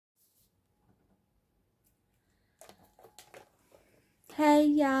Hey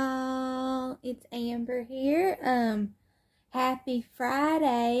y'all, it's Amber here. Happy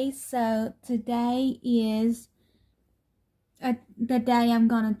Friday. So today is the day I'm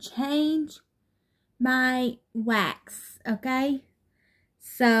gonna change my wax, okay?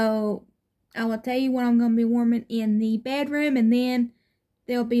 So I will tell you what I'm gonna be warming in the bedroom, and then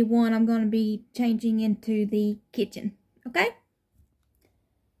there'll be one I'm gonna be changing into the kitchen, okay?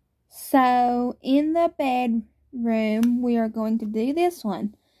 So in the bedroom, we are going to do this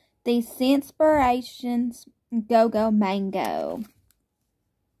one, the Scentspirations Go-Go Mango.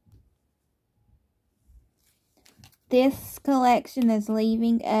 This collection is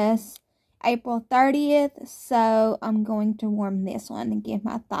leaving us April 30th, so I'm going to warm this one and give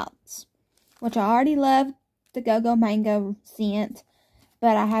my thoughts, which I already love the Go-Go Mango scent,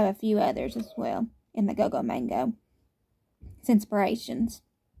 but I have a few others as well in the Go-Go Mango Scentspirations.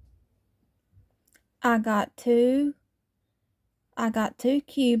 I got two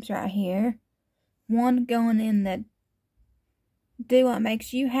cubes right here. One going in the Do What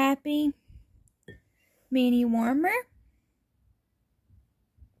Makes You Happy mini warmer.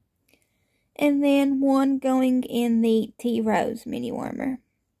 And then one going in the Tea Rose mini warmer.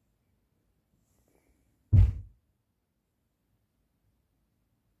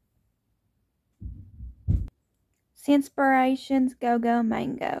 Scentspirations Go-Go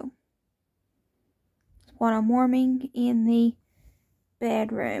Mango. That's what I'm warming in the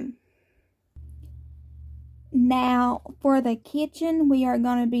bedroom. Now, for the kitchen, we are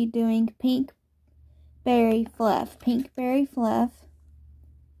going to be doing Pink Berry Fluff. Pink Berry Fluff.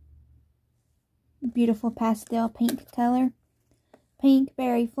 Beautiful pastel pink color. Pink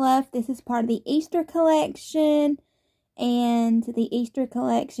Berry Fluff. This is part of the Easter collection. And the Easter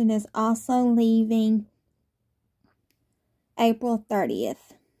collection is also leaving April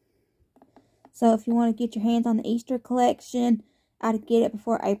 30th. So if you want to get your hands on the Easter collection, I'd get it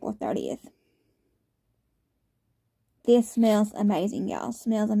before April 30th. This smells amazing, y'all.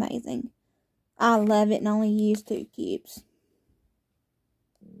 Smells amazing. I love it and only used 2 cubes.